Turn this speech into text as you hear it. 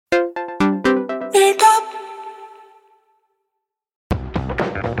Wake up.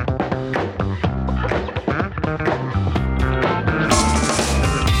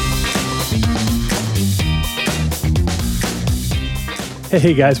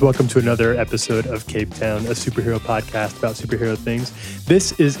 Hey guys, welcome to another episode of Cape Town, a superhero podcast about superhero things.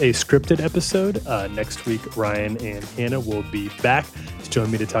 This is a scripted episode. Next week, Ryan and Hannah will be back to join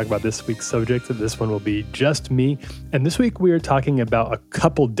me to talk about this week's subject. This one will be just me. And this week we are talking about a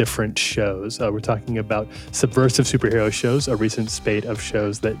couple different shows. We're talking about subversive superhero shows, a recent spate of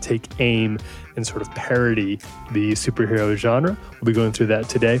shows that take aim and sort of parody the superhero genre. We'll be going through that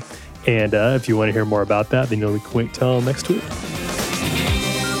today. And if you want to hear more about that, then you'll wait till next week.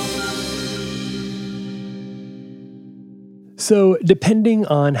 So depending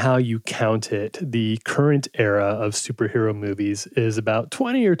on how you count it, the current era of superhero movies is about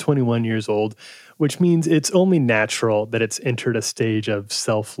 20 or 21 years old, which means it's only natural that it's entered a stage of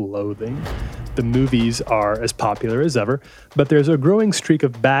self-loathing. The movies are as popular as ever, but there's a growing streak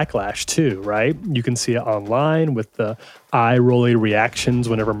of backlash too, right? You can see it online with the eye-rolling reactions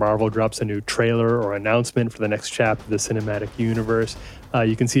whenever Marvel drops a new trailer or announcement for the next chapter of the cinematic universe.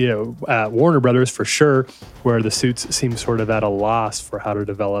 You can see it at Warner Brothers for sure, where the suits seem sort of at a loss for how to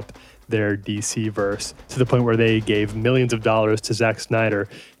develop their DC-verse, to the point where they gave millions of dollars to Zack Snyder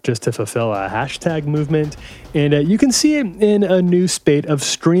just to fulfill a hashtag movement. And you can see it in a new spate of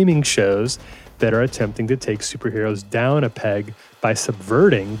streaming shows that are attempting to take superheroes down a peg by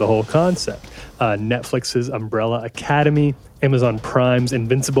subverting the whole concept. Netflix's Umbrella Academy, Amazon Prime's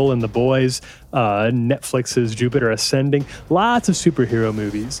Invincible and The Boys, Netflix's Jupiter Ascending. Lots of superhero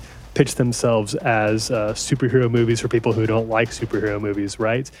movies pitch themselves as superhero movies for people who don't like superhero movies,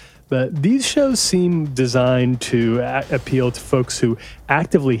 right? But these shows seem designed to appeal to folks who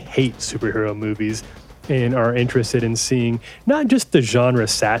actively hate superhero movies and are interested in seeing not just the genre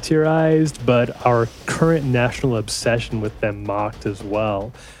satirized, but our current national obsession with them mocked as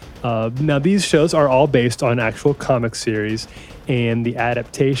well. Now, these shows are all based on actual comic series, and the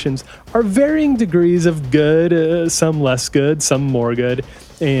adaptations are varying degrees of good, some less good, some more good,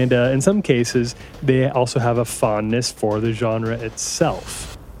 and in some cases, they also have a fondness for the genre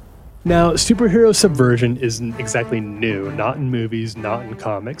itself. Now, superhero subversion isn't exactly new, not in movies, not in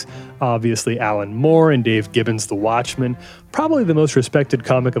comics. Obviously, Alan Moore and Dave Gibbons' The Watchmen, probably the most respected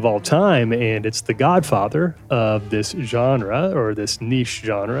comic of all time, and it's the godfather of this genre, or this niche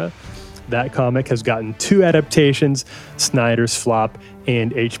genre. That comic has gotten 2 adaptations, Snyder's flop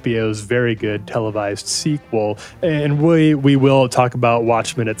and HBO's very good televised sequel. And we will talk about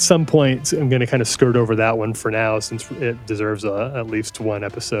Watchmen at some point. I'm going to kind of skirt over that one for now, since it deserves at least one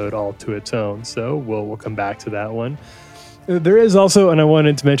episode all to its own. So we'll come back to that one. There is also, and I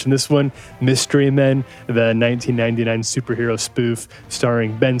wanted to mention this one, Mystery Men, the 1999 superhero spoof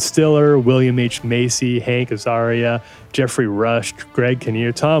starring Ben Stiller, William H. Macy, Hank Azaria, Jeffrey Rush, Greg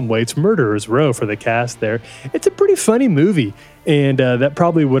Kinnear, Tom Waits, Murderers Row for the cast there. It's a pretty funny movie, and that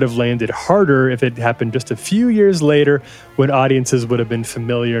probably would have landed harder if it happened just a few years later, when audiences would have been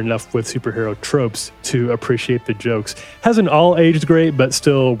familiar enough with superhero tropes to appreciate the jokes. Hasn't all aged great, but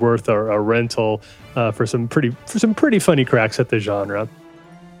still worth a rental for some pretty funny cracks at the genre.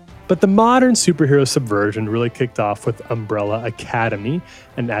 But the modern superhero subversion really kicked off with Umbrella Academy,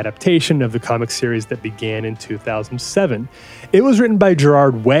 an adaptation of the comic series that began in 2007. It was written by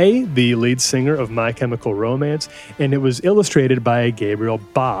Gerard Way, the lead singer of My Chemical Romance, and it was illustrated by Gabriel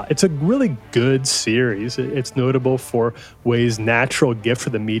Ba. It's a really good series. It's notable for Way's natural gift for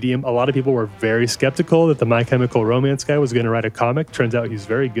the medium. A lot of people were very skeptical that the My Chemical Romance guy was going to write a comic. Turns out he's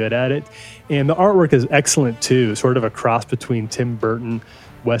very good at it. And the artwork is excellent too, sort of a cross between Tim Burton,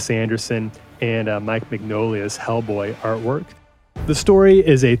 Wes Anderson, and Mike Mignolia's Hellboy artwork. The story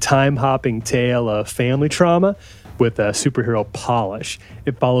is a time-hopping tale of family trauma with a superhero polish.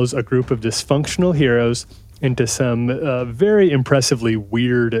 It follows a group of dysfunctional heroes into some very impressively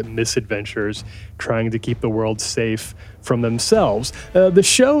weird misadventures trying to keep the world safe from themselves. The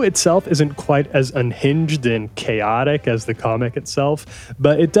show itself isn't quite as unhinged and chaotic as the comic itself,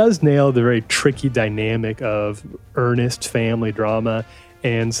 but it does nail the very tricky dynamic of earnest family drama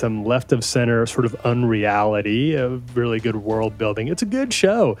and some left-of-center sort of unreality of really good world building. It's a good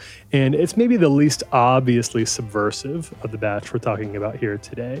show, and it's maybe the least obviously subversive of the batch we're talking about here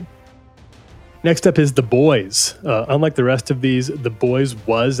today. Next up is The Boys. Unlike the rest of these, The Boys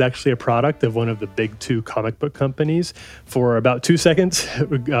was actually a product of one of the big 2 comic book companies. For about 2 seconds,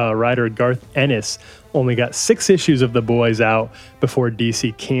 writer Garth Ennis only got 6 issues of The Boys out before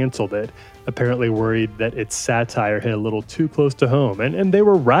DC canceled it, apparently worried that its satire hit a little too close to home. And they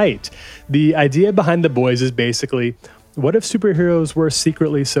were right. The idea behind The Boys is basically, what if superheroes were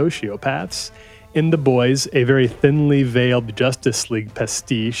secretly sociopaths? In The Boys, a very thinly veiled Justice League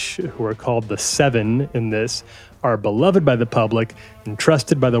pastiche, who are called the Seven in this, are beloved by the public and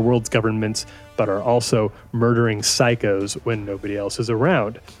trusted by the world's governments, but are also murdering psychos when nobody else is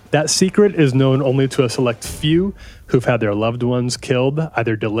around. That secret is known only to a select few who've had their loved ones killed,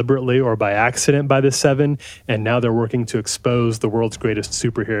 either deliberately or by accident by the Seven, and now they're working to expose the world's greatest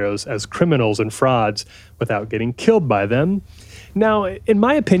superheroes as criminals and frauds without getting killed by them. Now, in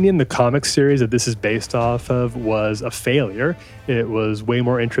my opinion, the comic series that this is based off of was a failure. It was way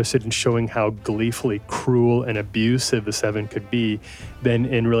more interested in showing how gleefully cruel and abusive the Seven could be than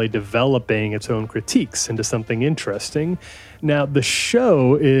in really developing its own critiques into something interesting. Now, the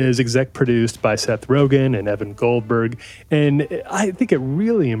show is exec produced by Seth Rogen and Evan Goldberg, and I think it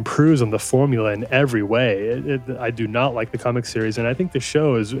really improves on the formula in every way. I do not like the comic series, and I think the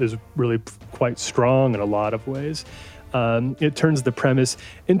show is really quite strong in a lot of ways. It turns the premise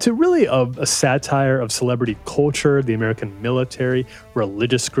into really a satire of celebrity culture, the American military,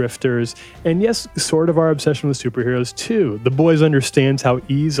 religious grifters, and yes, sort of our obsession with superheroes too. The Boys understands how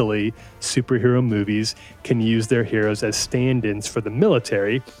easily superhero movies can use their heroes as stand-ins for the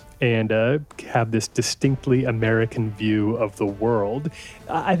military and have this distinctly American view of the world.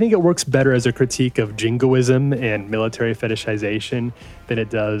 I think it works better as a critique of jingoism and military fetishization than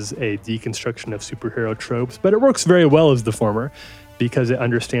it does a deconstruction of superhero tropes, but it works very well as the former because it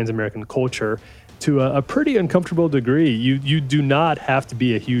understands American culture to a pretty uncomfortable degree. You do not have to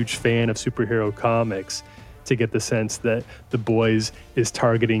be a huge fan of superhero comics to get the sense that The Boys is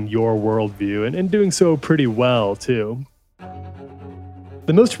targeting your worldview and doing so pretty well, too.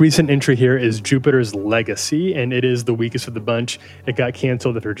 The most recent entry here is Jupiter's Legacy, and it is the weakest of the bunch. It got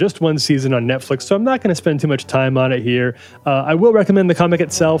canceled after just one season on Netflix, so I'm not going to spend too much time on it here. I will recommend the comic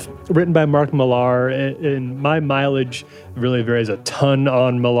itself, written by Mark Millar, and my mileage really varies a ton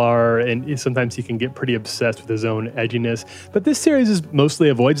on Millar, and sometimes he can get pretty obsessed with his own edginess. But this series mostly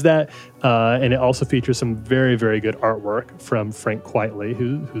avoids that, and it also features some very, very good artwork from Frank Quitely,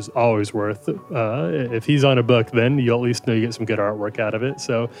 who's always worth. If he's on a book, then you'll at least know you get some good artwork out of it.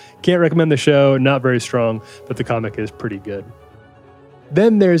 So can't recommend the show, not very strong, but the comic is pretty good.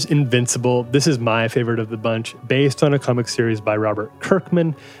 Then there's Invincible. This is my favorite of the bunch, based on a comic series by Robert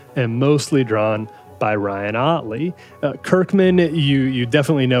Kirkman and mostly drawn by Ryan Ottley. Kirkman, you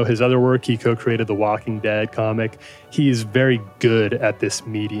definitely know his other work. He co-created the Walking Dead comic. He's very good at this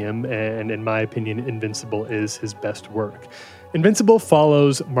medium, and in my opinion, Invincible is his best work. Invincible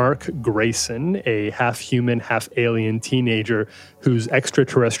follows Mark Grayson, a half-human, half-alien teenager whose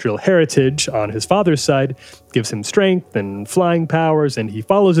extraterrestrial heritage on his father's side gives him strength and flying powers, and he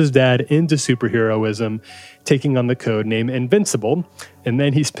follows his dad into superheroism, taking on the code name Invincible. And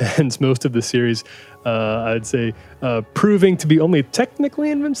then he spends most of the series, I'd say, proving to be only technically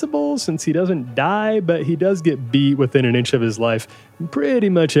invincible since he doesn't die, but he does get beat within an inch of his life in pretty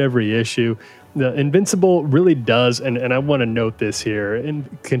much every issue. The Invincible really does, and I want to note this here,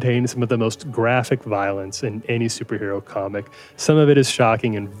 and contains some of the most graphic violence in any superhero comic. Some of it is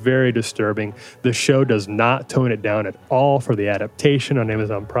shocking and very disturbing. The show does not tone it down at all for the adaptation on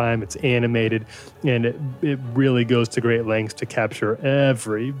Amazon Prime. It's animated, and it really goes to great lengths to capture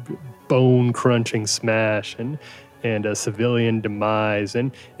every bone-crunching smash and a civilian demise,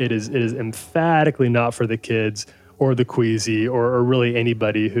 and it is emphatically not for the kids or the queasy, or really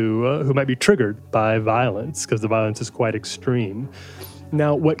anybody who might be triggered by violence, because the violence is quite extreme.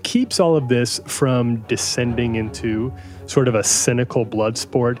 Now, what keeps all of this from descending into sort of a cynical blood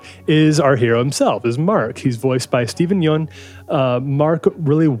sport is our hero himself, is Mark. He's voiced by Steven Yeun. Mark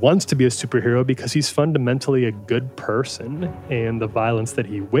really wants to be a superhero because he's fundamentally a good person, and the violence that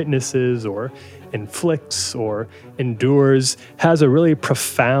he witnesses or inflicts or endures has a really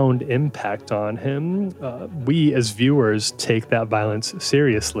profound impact on him. We as viewers take that violence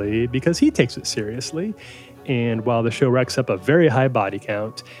seriously because he takes it seriously. And while the show racks up a very high body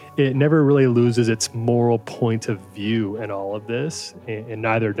count, it never really loses its moral point of view in all of this, and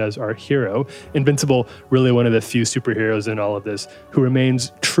neither does our hero. Invincible, really one of the few superheroes in all of this who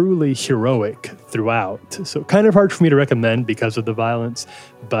remains truly heroic throughout. So kind of hard for me to recommend because of the violence,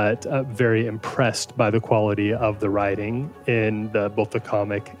 but very impressed by the quality of the writing in both the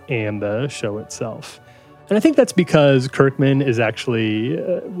comic and the show itself. And I think that's because Kirkman is actually,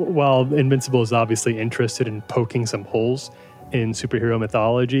 while Invincible is obviously interested in poking some holes in superhero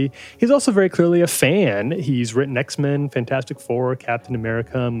mythology. He's also very clearly a fan. He's written X-Men, Fantastic Four, Captain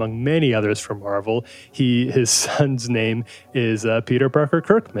America, among many others from Marvel. His son's name is Peter Parker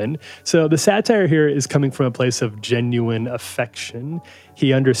Kirkman. So the satire here is coming from a place of genuine affection.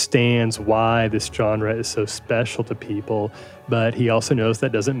 He understands why this genre is so special to people, but he also knows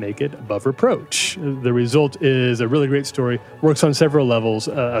that doesn't make it above reproach. The result is a really great story, works on several levels,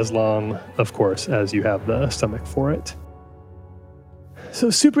 as long, of course, as you have the stomach for it. So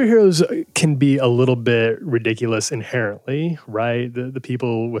superheroes can be a little bit ridiculous inherently, right? The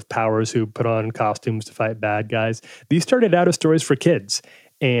people with powers who put on costumes to fight bad guys, these started out as stories for kids,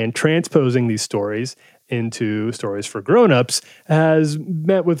 and transposing these stories into stories for grown-ups has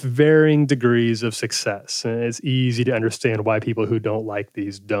met with varying degrees of success. And it's easy to understand why people who don't like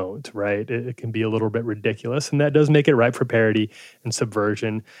these don't, right? It can be a little bit ridiculous, and that does make it ripe for parody and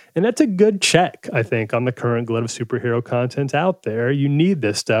subversion. And that's a good check, I think, on the current glut of superhero content out there. You need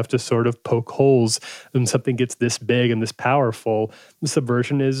this stuff to sort of poke holes when something gets this big and this powerful. The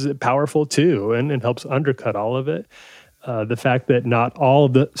subversion is powerful too, and helps undercut all of it. The fact that not all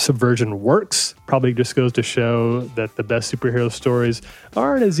of the subversion works probably just goes to show that the best superhero stories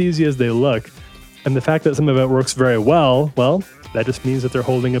aren't as easy as they look. And the fact that some of it works very well, that just means that they're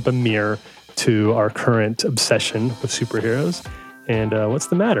holding up a mirror to our current obsession with superheroes. And what's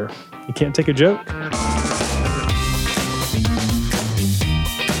the matter? You can't take a joke?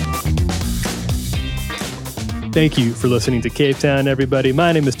 Thank you for listening to Cape Town, everybody.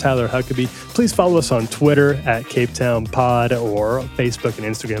 My name is Tyler Huckabee. Please follow us on Twitter at Cape Town Pod or Facebook and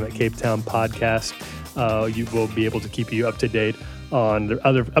Instagram at Cape Town Podcast. You will be able to keep you up to date on the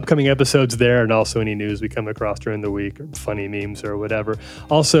other upcoming episodes there, and also any news we come across during the week, or funny memes or whatever.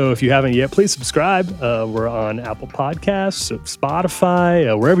 Also, if you haven't yet, please subscribe. We're on Apple Podcasts,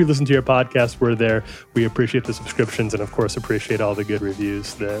 Spotify, wherever you listen to your podcast, we're there. We appreciate the subscriptions and, of course, appreciate all the good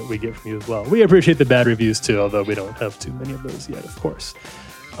reviews that we get from you as well. We appreciate the bad reviews, too, although we don't have too many of those yet, of course.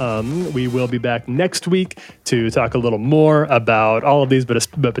 We will be back next week to talk a little more about all of these, but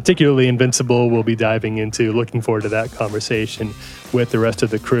particularly Invincible. We'll be diving into, looking forward to that conversation with the rest of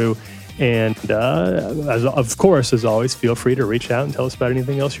the crew. And of course, as always, feel free to reach out and tell us about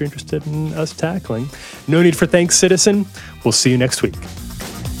anything else you're interested in us tackling. No need for thanks, citizen. We'll see you next week.